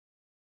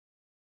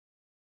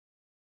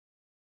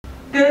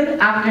Good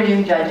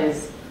afternoon,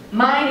 judges.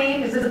 My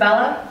name is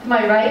Isabella, to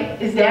my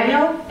right is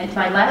Daniel, and to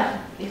my left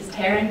is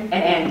Taryn and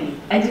Andy.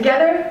 And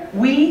together,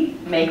 we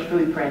make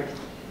Foodprint.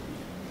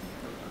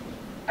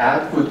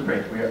 At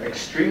Foodprint, we are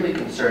extremely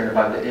concerned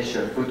about the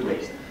issue of food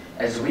waste,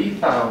 as we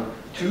found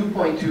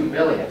 2.2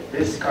 million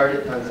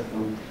discarded tons of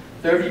food,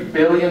 $30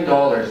 billion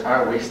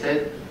are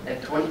wasted, and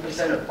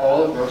 20% of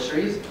all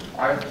groceries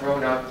are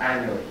thrown out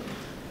annually.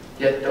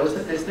 Yet those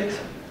statistics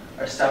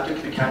are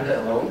subject to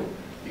Canada alone.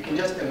 You can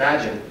just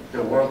imagine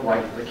the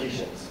worldwide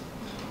implications.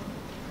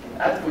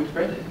 At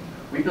Foodprint,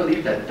 we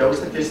believe that those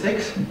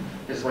statistics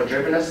is what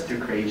driven us to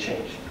create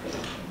change.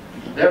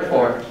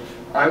 Therefore,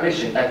 our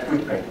mission at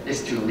Foodprint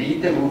is to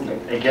lead the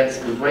movement against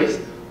food waste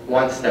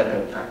one step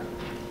at a time.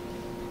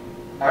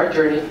 Our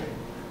journey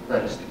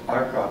led us to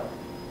our product.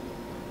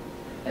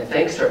 And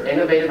thanks to our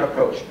innovative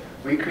approach,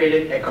 we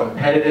created a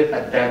competitive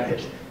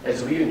advantage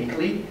as we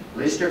uniquely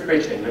list your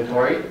fridge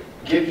inventory,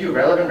 give you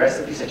relevant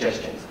recipe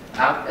suggestions,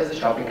 act as a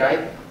shopping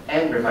guide,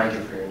 and remind you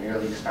for your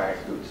nearly expired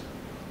foods.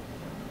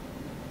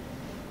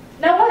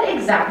 Now, what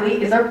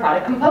exactly is our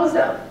product composed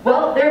of?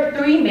 Well, there are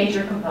three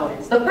major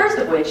components, the first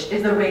of which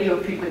is the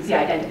radio frequency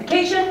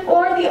identification,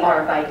 or the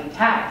RFID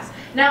tags.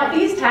 Now,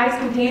 these tags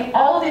contain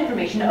all the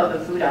information of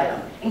the food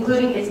item,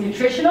 including its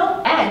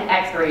nutritional and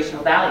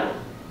expirational value.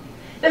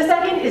 The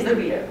second is the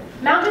reader.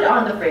 Mounted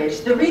on the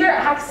fridge, the reader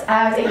acts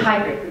as a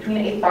hybrid between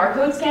a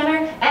barcode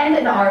scanner and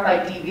an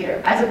RFID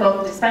reader, as it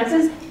both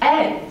dispenses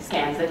and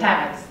scans the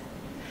tags.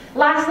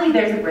 Lastly,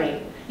 there's the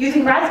brain.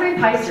 Using Raspberry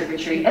Pi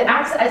circuitry, it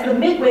acts as the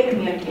midway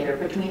communicator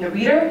between the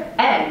reader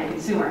and the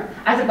consumer,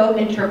 as it both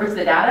interprets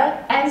the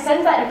data and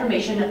sends that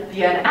information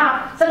via an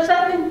app such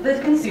that the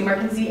consumer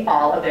can see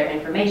all of their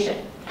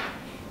information.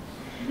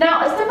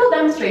 Now, a simple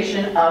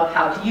demonstration of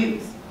how to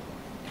use.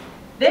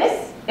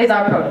 This is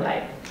our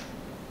prototype.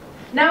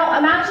 Now,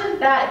 imagine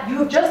that you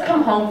have just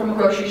come home from a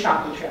grocery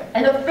shopping trip,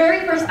 and the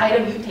very first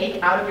item you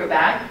take out of your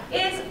bag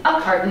is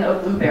a carton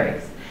of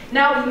blueberries.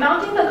 Now,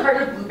 mounting the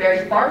carton of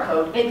blueberries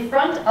barcode in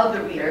front of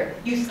the reader,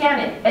 you scan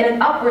it in an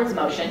upwards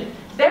motion,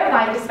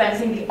 thereby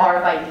dispensing the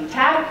RFID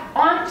tag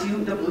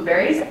onto the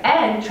blueberries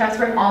and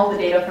transferring all the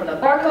data from the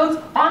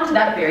barcodes onto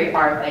that very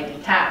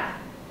RFID tag.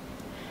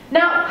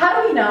 Now,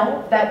 how do we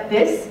know that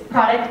this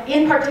product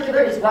in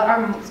particular is what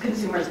our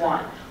consumers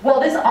want? Well,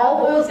 this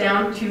all boils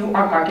down to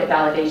our market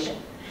validation.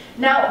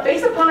 Now,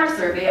 based upon our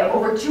survey of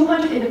over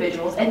 200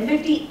 individuals and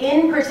 50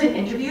 in-person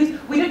interviews,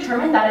 we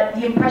determined that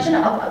the impression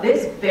of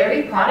this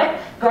very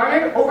product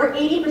garnered over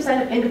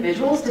 80% of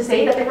individuals to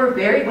say that they were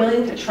very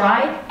willing to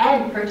try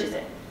and purchase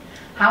it.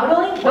 How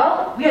willing?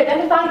 Well, we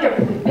identified their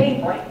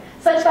pain point,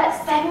 such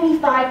that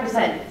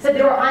 75% said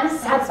they were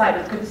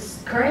unsatisfied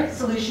with current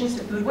solutions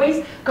to food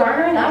waste,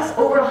 garnering us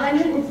over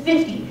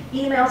 150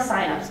 email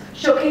signups,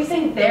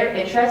 showcasing their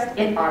interest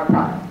in our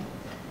product.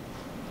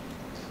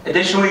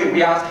 Additionally,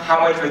 we asked how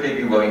much would they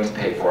be willing to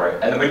pay for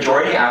it, and the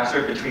majority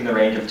answered between the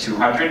range of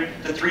 $200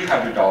 to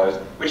 $300,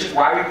 which is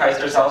why we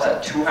priced ourselves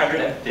at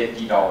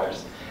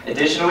 $250.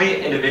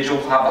 Additionally,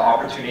 individuals have the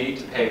opportunity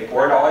to pay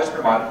 $4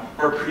 per month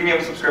for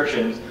premium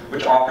subscriptions,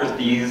 which offers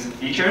these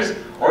features,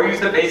 or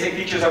use the basic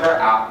features of our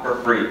app for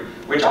free,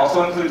 which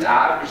also includes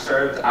ads, which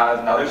serves as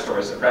another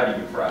source of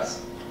revenue for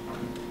us.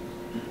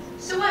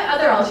 So what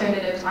other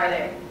alternatives are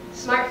there?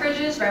 Smart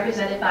fridges,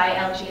 represented by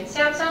LG and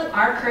Samsung,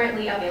 are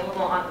currently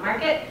available on the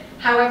market.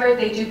 However,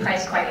 they do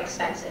price quite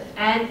expensive.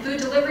 And food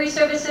delivery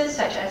services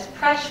such as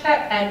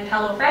FreshPrep and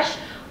HelloFresh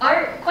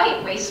are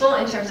quite wasteful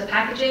in terms of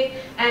packaging,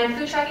 and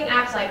food tracking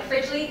apps like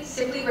Fridgely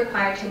simply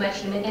require too much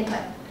human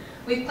input.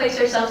 We've placed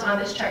ourselves on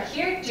this chart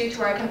here due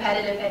to our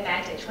competitive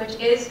advantage, which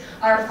is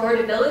our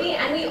affordability,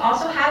 and we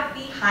also have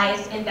the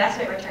highest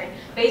investment return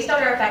based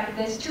on our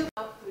effectiveness to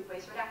promote food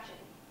waste reduction.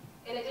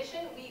 In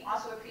addition, we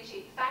also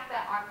appreciate the fact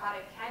that our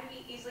product can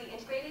be easily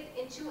integrated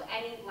into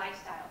any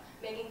lifestyle,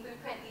 making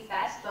Foodprint the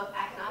best both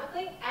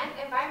economically and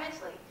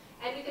environmentally.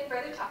 And we can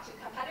further talk to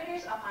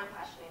competitors upon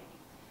questioning.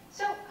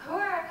 So, who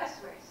are our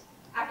customers?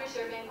 After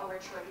surveying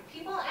over 200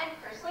 people and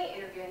personally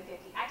interviewing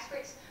 50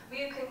 experts,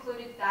 we have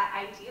concluded that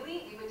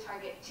ideally we would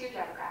target two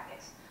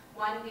demographics.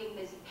 One being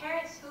busy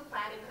parents who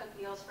plan to cook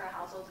meals for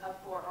households of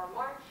 4 or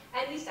more,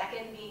 and the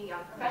second being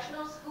young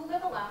professionals who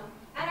live alone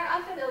and are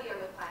unfamiliar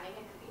with planning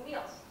and cooking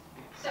meals.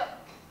 So,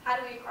 how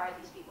do we acquire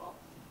these people?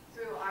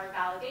 Through our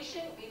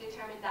validation, we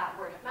determined that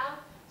word of mouth,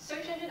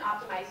 search engine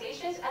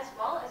optimizations, as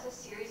well as a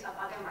series of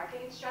other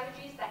marketing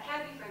strategies that can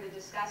be further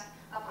discussed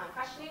upon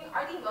questioning,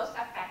 are the most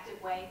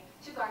effective way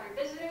to garner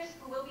visitors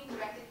who will be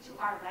directed to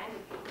our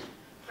landing page.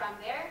 From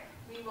there,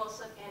 we will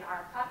slip in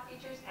our product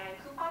features and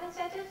coupon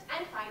incentives,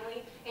 and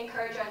finally,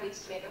 encourage our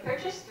leads to make a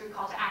purchase through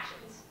call to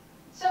actions.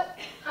 So,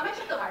 how much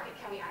of the market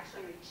can we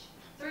actually reach?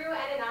 Through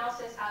an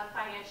analysis of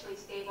financially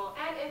stable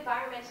and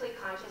environmentally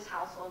conscious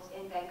households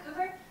in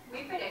Vancouver,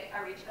 we predict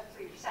a reach of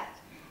 3%.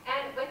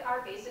 And with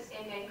our basis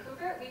in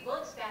Vancouver, we will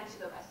expand to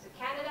the rest of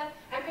Canada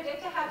and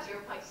predict to have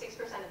 0.6%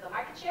 of the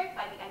market share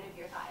by the end of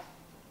year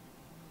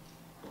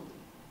 5.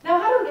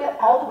 Now, how do we get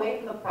all the way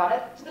from the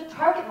product to the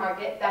target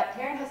market that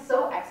Taryn has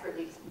so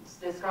expertly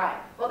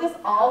described? Well, this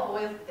all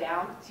boils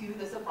down to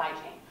the supply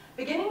chain.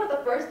 Beginning with the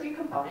first three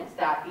components,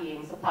 that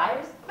being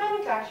suppliers,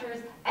 manufacturers,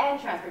 and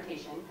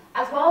transportation,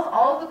 as well as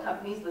all of the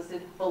companies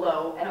listed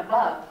below and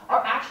above,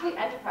 are actually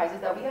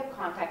enterprises that we have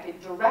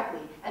contacted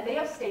directly, and they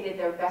have stated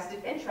their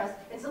vested interest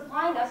in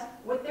supplying us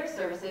with their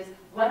services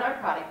when our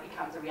product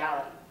becomes a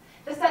reality.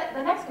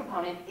 The next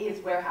component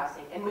is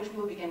warehousing, in which we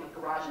will begin with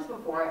garages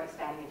before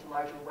expanding into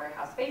larger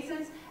warehouse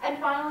spaces, and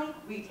finally,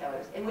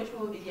 retailers, in which we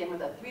will begin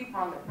with a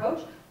three-pronged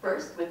approach,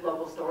 first with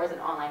local stores and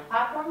online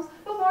platforms,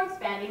 before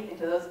expanding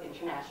into those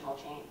international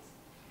chains.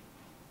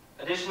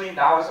 Additionally,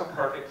 now is a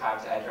perfect time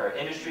to enter our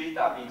industry,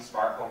 that being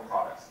smartphone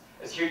products,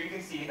 as here you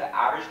can see the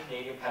average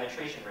Canadian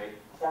penetration rate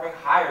performing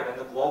higher than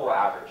the global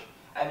average,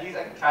 and these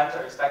trends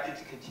are expected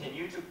to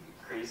continue to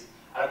increase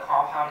at a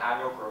compound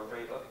annual growth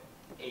rate of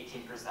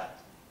 18%.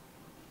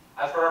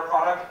 As for our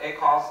product, it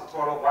costs a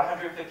total of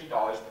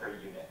 $150 per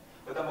unit,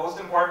 with the most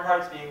important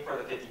parts being for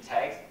the 50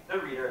 tags, the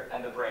reader,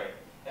 and the brain.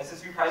 And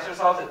since we priced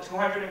ourselves at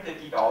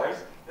 $250,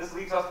 this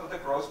leaves us with a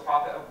gross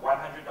profit of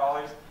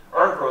 $100,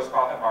 or a gross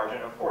profit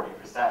margin of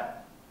 40%.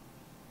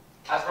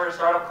 As for our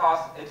startup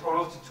costs, it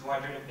totals to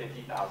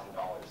 $250,000,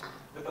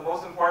 with the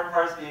most important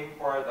parts being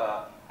for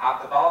the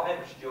app development,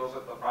 which deals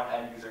with the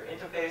front-end user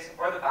interface,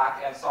 or the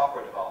back-end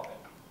software development.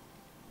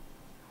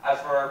 As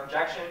for our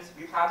projections,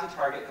 we plan to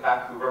target the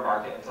Vancouver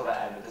market until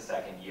the end of the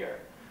second year.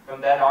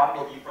 From then on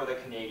will be for the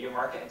Canadian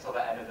market until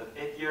the end of the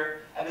 5th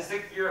year, and the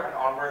 6th year and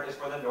onward is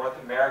for the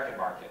North American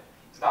market.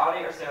 To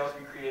validate our sales,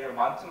 we created a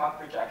month-to-month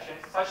projection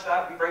such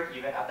that we break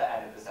even at the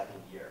end of the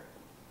second year.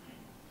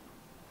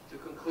 To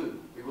conclude,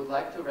 we would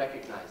like to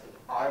recognize that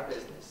our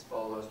business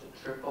follows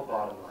the triple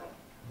bottom line.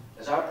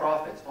 As our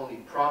profits only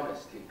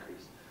promise to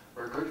increase,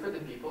 we're good for the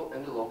people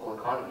and the local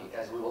economy,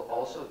 as we will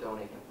also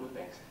donate to food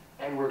banks,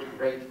 and we're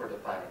great for the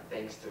planet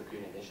thanks to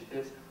green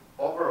initiatives,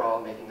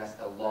 overall making us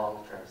a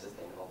long-term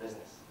sustainable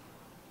business.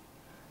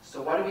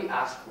 So what do we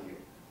ask from you?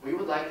 We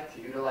would like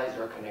to utilize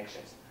your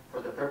connections for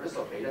the purpose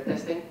of beta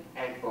testing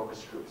and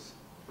focus groups.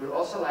 We would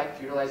also like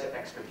to utilize your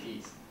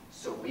expertise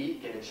so we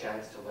get a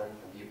chance to learn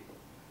from you.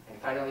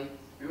 And finally,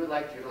 we would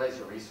like to utilize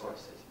your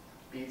resources,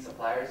 be it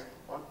suppliers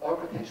or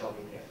potential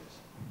retailers.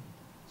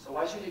 So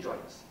why should you join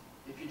us?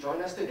 If you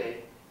join us today,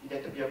 you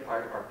get to be a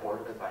part of our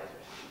board of advisors.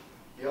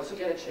 You also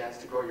get a chance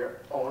to grow your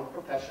own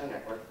professional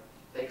network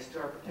thanks to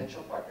our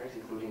potential partners,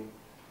 including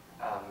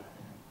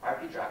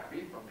RP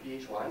Jackery from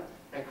PH1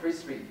 and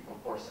Chris Reed from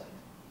Foresight.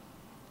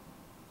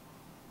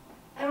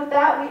 And with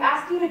that, we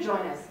ask you to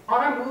join us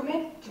on our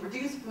movement to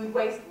reduce food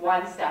waste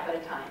one step at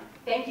a time.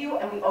 Thank you,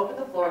 and we open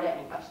the floor to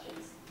any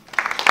questions.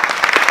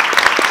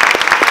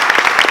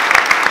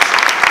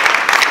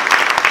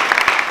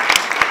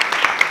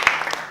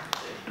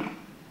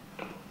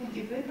 Thank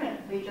you, foodprint.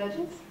 The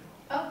judges?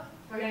 Oh,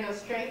 we're going to go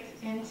straight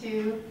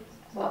into,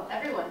 well,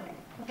 everyone.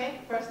 Okay,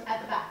 first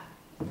at the back.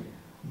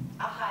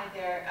 Hi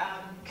there.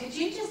 Could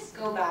you just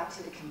go back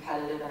to the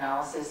competitive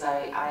analysis?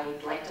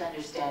 I'd like to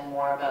understand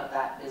more about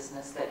that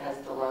business that has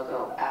the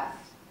logo F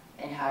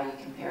and how you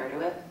compare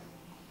to it.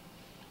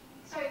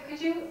 Sorry,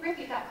 could you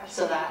repeat that question?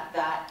 So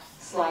that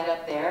slide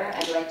up there,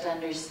 I'd like to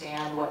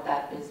understand what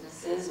that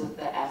business is with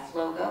the F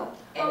logo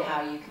and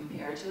how you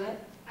compare to it.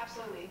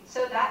 Absolutely.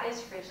 So that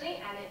is Fridgely,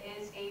 and it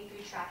is a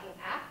food tracking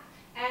app.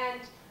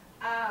 And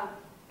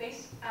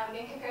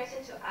in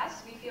comparison to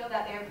us, we feel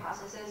that their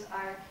processes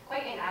are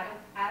quite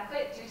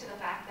inadequate due to the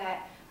fact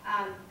that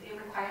it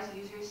requires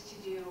users to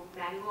do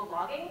manual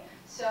logging.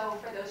 So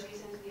for those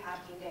reasons, we have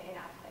deemed it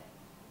inadequate.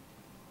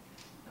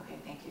 Okay,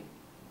 thank you.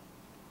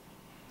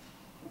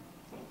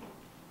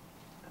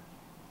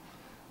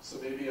 So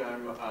maybe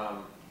I'm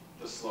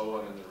the slow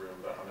one in the room,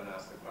 but I'm going to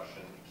ask the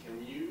question.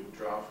 Can you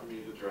draw for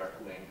me the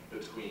direct link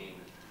between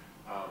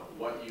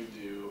what you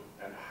do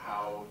and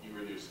how you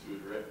reduce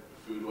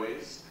food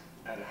waste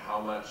and how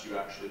much you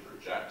actually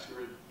project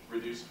to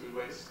reduce food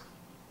waste?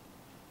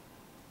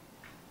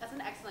 That's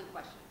an excellent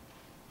question.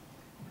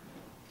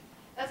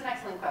 That's an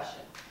excellent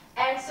question.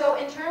 And so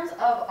in terms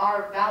of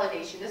our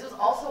validation, this was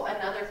also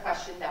another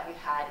question that we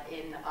had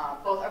in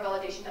both our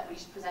validation that we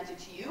presented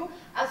to you,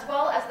 as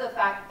well as the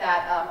fact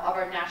that of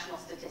our national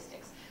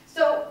statistics.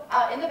 So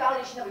in the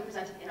validation that we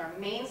presented in our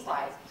main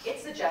slides, it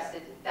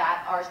suggested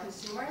that our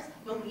consumers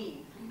believe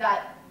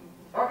that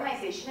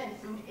organization and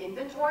food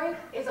inventory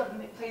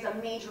plays a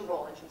major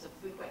role in terms of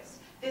food waste.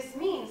 This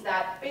means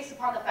that based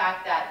upon the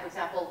fact that, for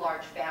example,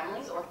 large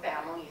families or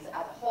families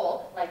as a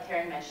whole, like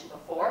Karen mentioned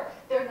before,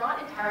 they're not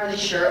entirely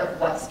sure of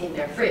what's in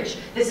their fridge.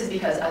 This is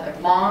because either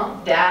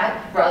mom,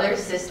 dad, brother,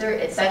 sister,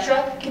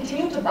 etc.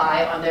 continue to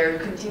buy on their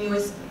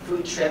continuous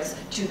food trips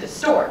to the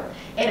store.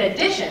 In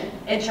addition,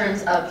 in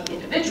terms of the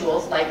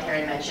individuals, like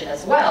Karen mentioned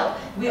as well,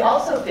 we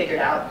also figured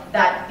out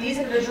that these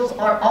individuals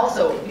are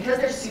also, because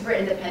they're super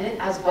independent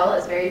as well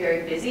as very,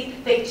 very busy,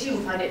 they too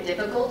find it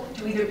difficult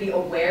to either be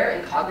aware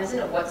and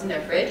cognizant of what's in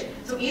their fridge.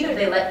 So either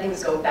they let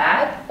things go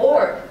bad,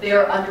 or they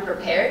are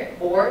underprepared,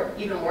 or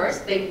even worse,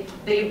 they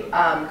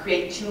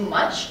create too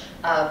much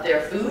of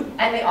their food,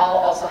 and they all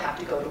also have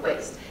to go to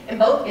waste. In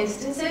both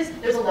instances,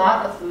 there's a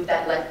lot of food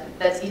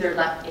that's either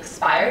left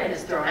expired and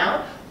is thrown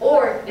out,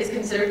 or is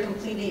considered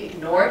completely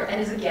ignored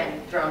and is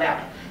again thrown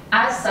out.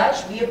 As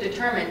such, we have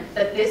determined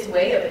that this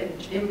way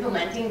of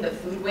implementing the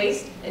food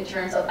waste in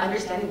terms of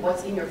understanding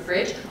what's in your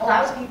fridge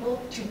allows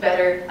people to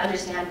better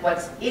understand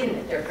what's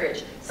in their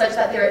fridge, such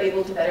that they're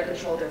able to better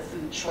control their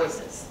food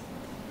choices.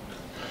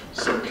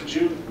 So could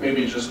you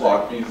maybe just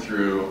walk me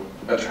through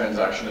a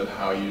transaction of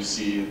how you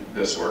see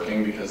this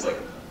working? Because like,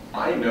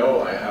 I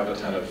know I have a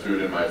ton of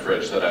food in my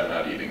fridge that I'm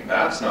not eating.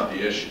 That's not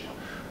the issue.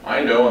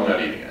 I know I'm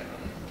not eating it.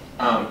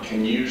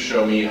 Can you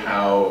show me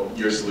how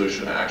your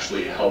solution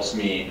actually helps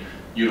me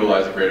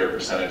utilize a greater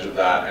percentage of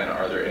that, and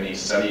are there any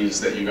studies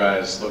that you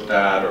guys looked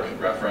at or could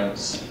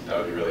reference? That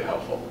would be really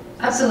helpful.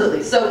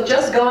 Absolutely. So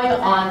just going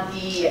on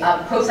the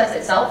process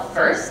itself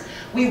first,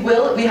 we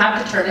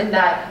have determined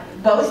that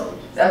both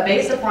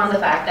based upon the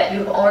fact that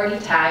you've already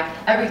tagged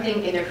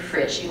everything in your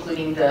fridge,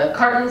 including the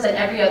cartons and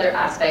every other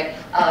aspect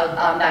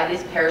of that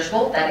is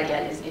perishable, that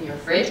again is in your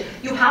fridge.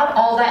 You have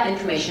all that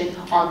information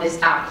on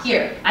this app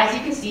here. As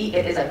you can see,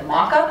 it is a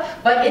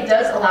mock-up, but it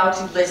does allow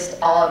to list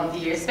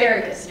the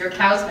asparagus, your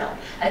cow's milk,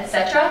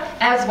 etc.,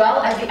 as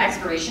well as the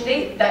expiration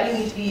date that you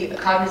need to be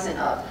cognizant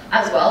of,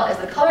 as well as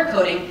the color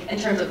coding in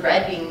terms of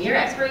red being near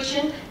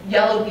expiration,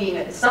 yellow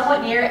being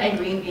somewhat near, and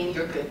green being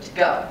you're good to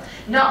go.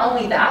 Not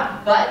only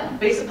that, but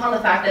based upon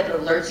the fact that it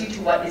alerts you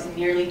to what is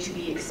nearly to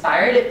be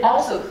expired, it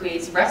also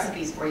creates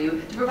recipes for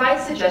you to provide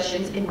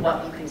suggestions in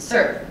what you can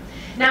serve.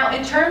 Now,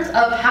 in terms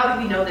of how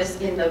do we know this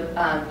in the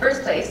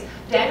first place,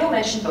 Daniel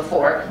mentioned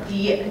before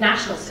the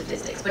national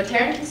statistics, but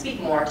Taryn can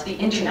speak more to the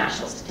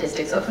international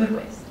statistics of food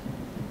waste.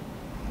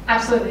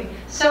 Absolutely.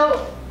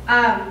 So,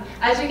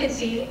 as we can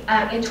see,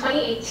 in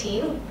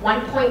 2018,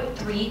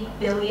 1.3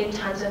 billion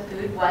tons of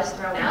food was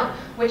thrown out,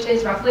 which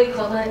is roughly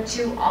equivalent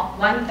to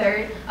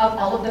 1/3 of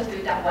all of the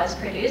food that was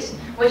produced,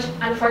 which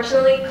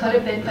unfortunately could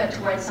have been put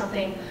towards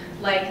something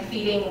like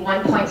feeding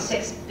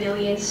 1.6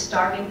 billion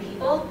starving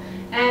people.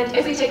 And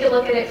if we take a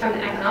look at it from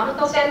an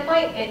economical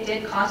standpoint, it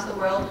did cost the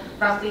world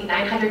roughly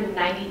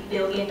 $990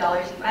 billion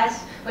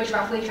US, which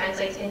roughly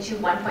translates into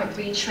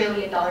 $1.3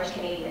 trillion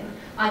Canadian.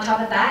 On top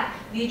of that,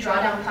 the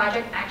Drawdown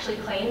Project actually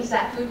claims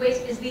that food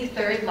waste is the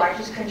 3rd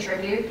largest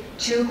contributor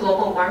to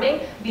global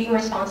warming, being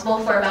responsible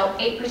for about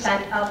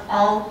 8% of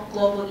all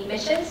global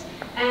emissions.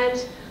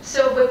 And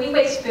so when we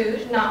waste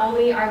food, not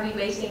only are we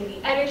wasting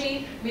the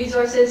energy,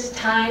 resources,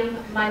 time,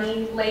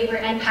 money, labor,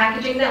 and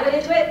packaging that went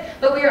into it,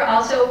 but we are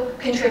also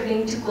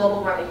contributing to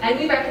global warming. And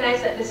we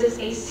recognize that this is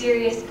a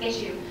serious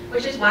issue,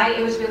 which is why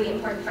it was really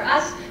important for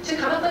us to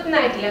come up with an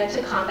idea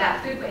to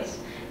combat food waste.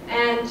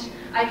 And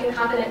I can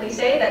confidently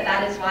say that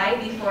that is why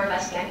the 4 of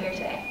us stand here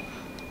today.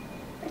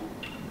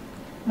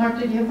 Mark,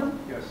 did you have one?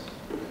 Yes.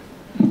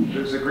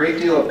 There's a great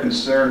deal of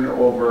concern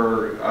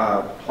over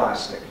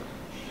plastic.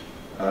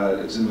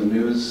 It's in the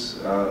news.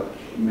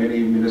 Many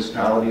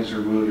municipalities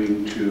are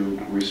moving to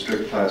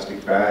restrict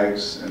plastic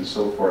bags and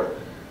so forth.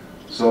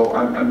 So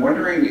I'm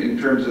wondering, in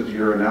terms of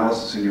your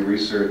analysis and your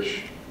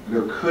research,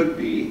 there could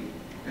be,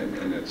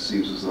 and it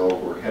seems as though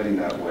we're heading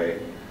that way,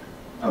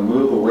 a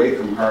move away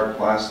from hard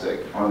plastic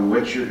on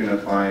which you're going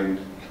to find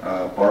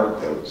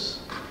barcodes,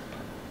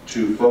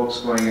 to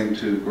folks going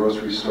into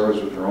grocery stores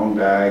with their own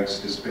bags,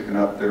 just picking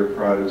up their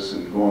produce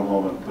and going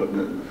home and putting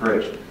it in the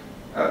fridge.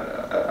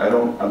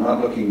 I'm not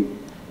looking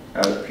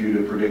for you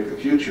to predict the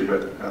future,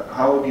 but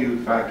how have you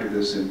factored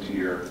this into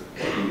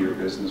your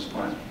business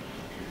plan?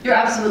 You're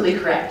absolutely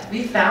correct.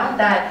 We found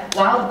that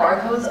while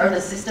barcodes are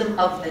the system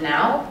of the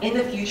now, in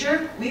the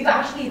future, we've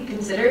actually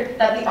considered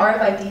that the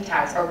RFID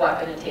tags are what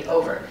are going to take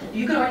over.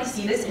 You can already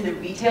see this in the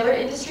retailer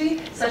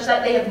industry, such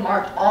that they have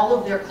marked all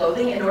of their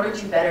clothing in order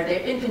to better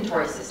their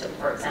inventory system,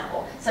 for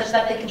example, such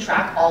that they can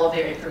track all of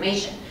their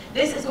information.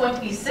 This is going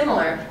to be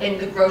similar in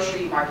the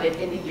grocery market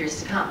in the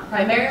years to come.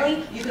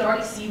 Primarily, you can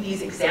already see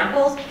these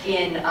examples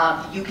in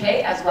the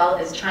UK as well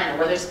as China,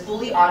 where there's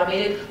fully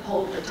automated,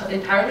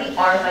 entirely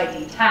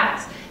RFID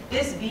tags.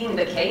 This being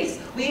the case,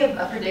 we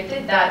have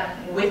predicted that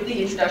with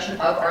the introduction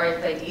of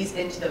RFIDs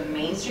into the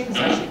mainstream,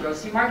 especially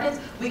grocery markets,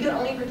 we can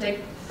only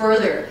predict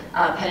further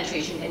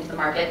penetration into the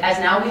market, as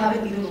now we have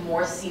an even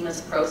more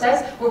seamless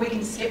process where we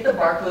can skip the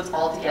barcodes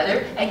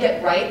altogether and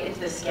get right into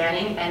the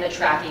scanning and the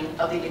tracking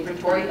of the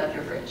inventory of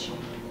your fridge.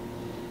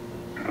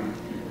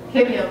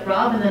 Here we have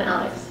Rob and then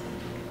Alex.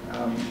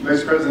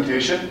 Nice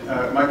presentation.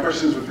 My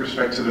question is with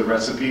respect to the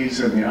recipes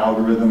and the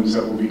algorithms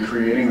that will be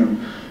creating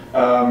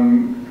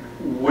them.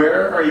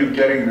 Where are you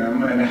getting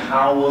them, and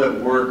how will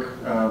it work?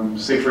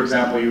 Say, for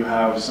example, you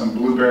have some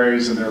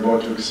blueberries and they're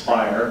about to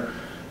expire.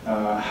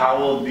 How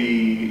will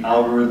the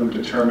algorithm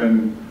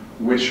determine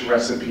which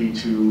recipe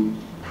to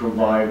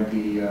provide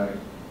the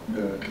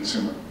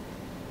consumer?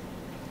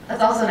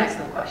 That's also an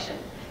excellent question.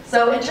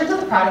 So in terms of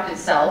the product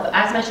itself,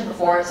 as mentioned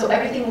before, so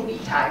everything will be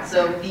tagged.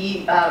 So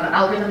the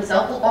algorithm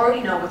itself will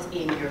already know what's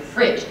in your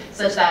fridge.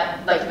 such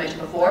that, like you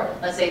mentioned before,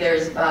 let's say there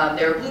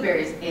are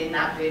blueberries in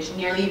that fridge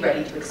nearly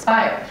ready to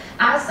expire.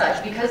 As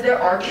such, because there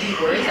are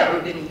keywords that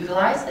we're going to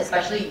utilize,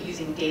 especially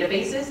using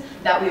databases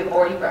that we have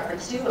already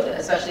referenced to,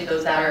 especially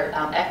those that are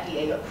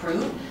FDA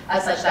approved,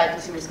 such that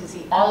consumers can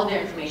see all of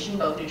their information,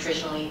 both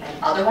nutritionally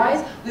and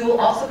otherwise, we will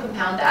also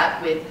compound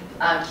that with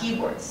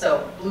keywords,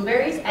 so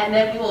blueberries, and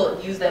then we will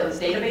use those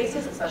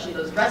databases, especially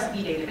those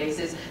recipe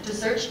databases, to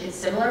search in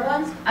similar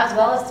ones, as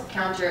well as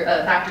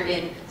factor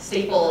in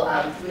staple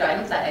food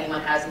items that anyone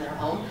has in their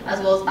home,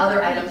 as well as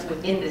other items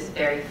within this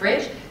very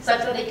fridge, such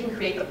that they can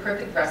create the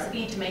perfect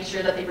recipe to make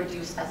sure that they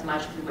reduce as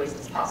much food waste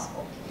as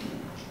possible.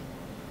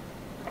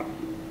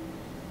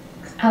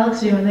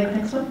 Alex, do you want to take the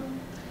next one?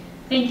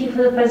 Thank you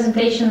for the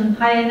presentation.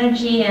 High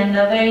energy and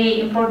a very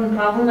important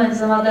problem.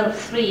 As a mother of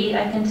 3,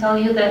 I can tell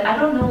you that I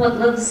don't know what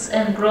lives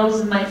and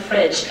grows in my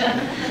fridge.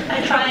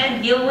 I try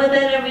and deal with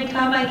it every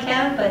time I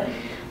can,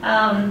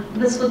 but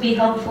this would be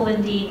helpful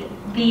indeed.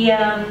 The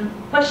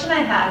question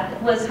I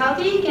had was, how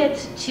do you get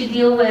to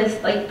deal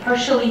with like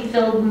partially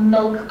filled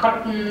milk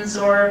cartons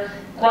or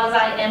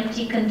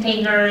quasi-empty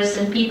containers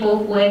and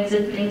people who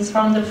exit things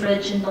from the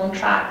fridge and don't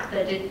track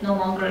that it no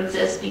longer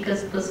exists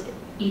because it was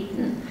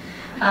eaten?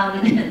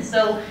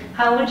 So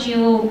how would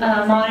you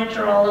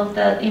monitor all of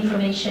that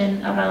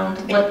information around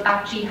what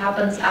actually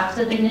happens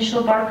after the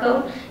initial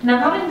barcode? And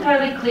I'm not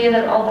entirely clear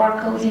that all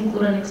barcodes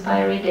include an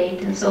expiry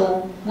date, and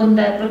so wouldn't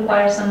that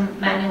require some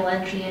manual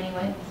entry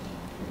anyway?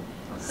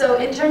 So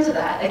in terms of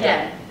that,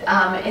 again,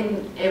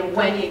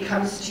 when it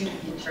comes to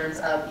in terms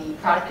of the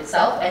product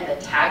itself and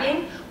the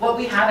tagging, what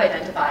we have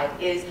identified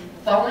is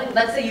following,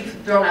 let's say you've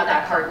thrown out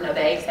that carton of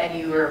eggs and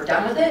you are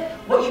done with it,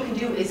 what you can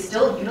do is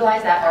still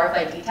utilize that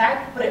RFID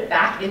tag, put it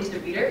back into the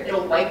reader,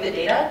 it'll wipe the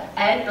data,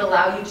 and it'll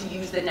allow you to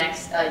use the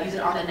next, use it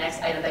on the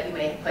next item that you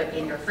may have put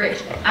in your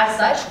fridge. As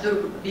such,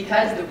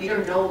 because the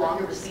reader no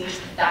longer receives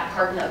that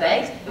carton of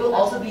eggs, it will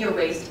also be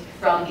erased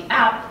from the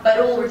app, but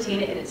it will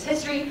retain it in its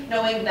history,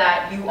 knowing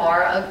that you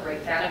are a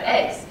great fan of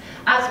eggs.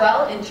 As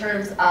well, in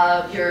terms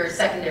of your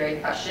secondary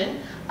question,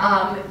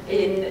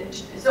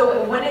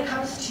 so when it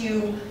comes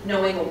to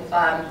knowing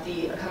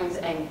the comings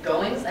and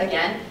goings,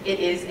 again,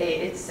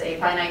 it's a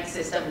finite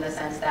system in the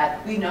sense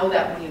that we know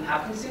that when you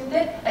have consumed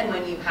it and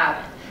when you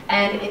haven't.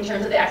 And in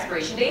terms of the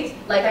expiration dates,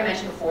 like I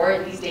mentioned before,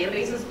 these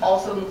databases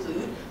also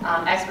include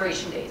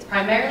expiration dates,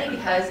 primarily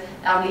because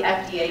on the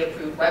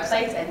FDA-approved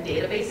websites and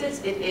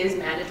databases, it is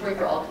mandatory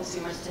for all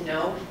consumers to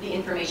know the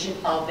information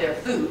of their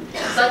food,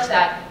 such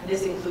that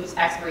this includes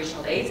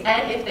expirational dates,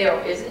 and if there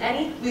isn't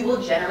any, we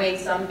will generate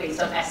some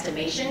based on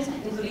estimations,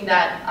 including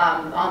that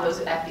on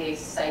those FDA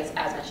sites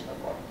as mentioned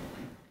before.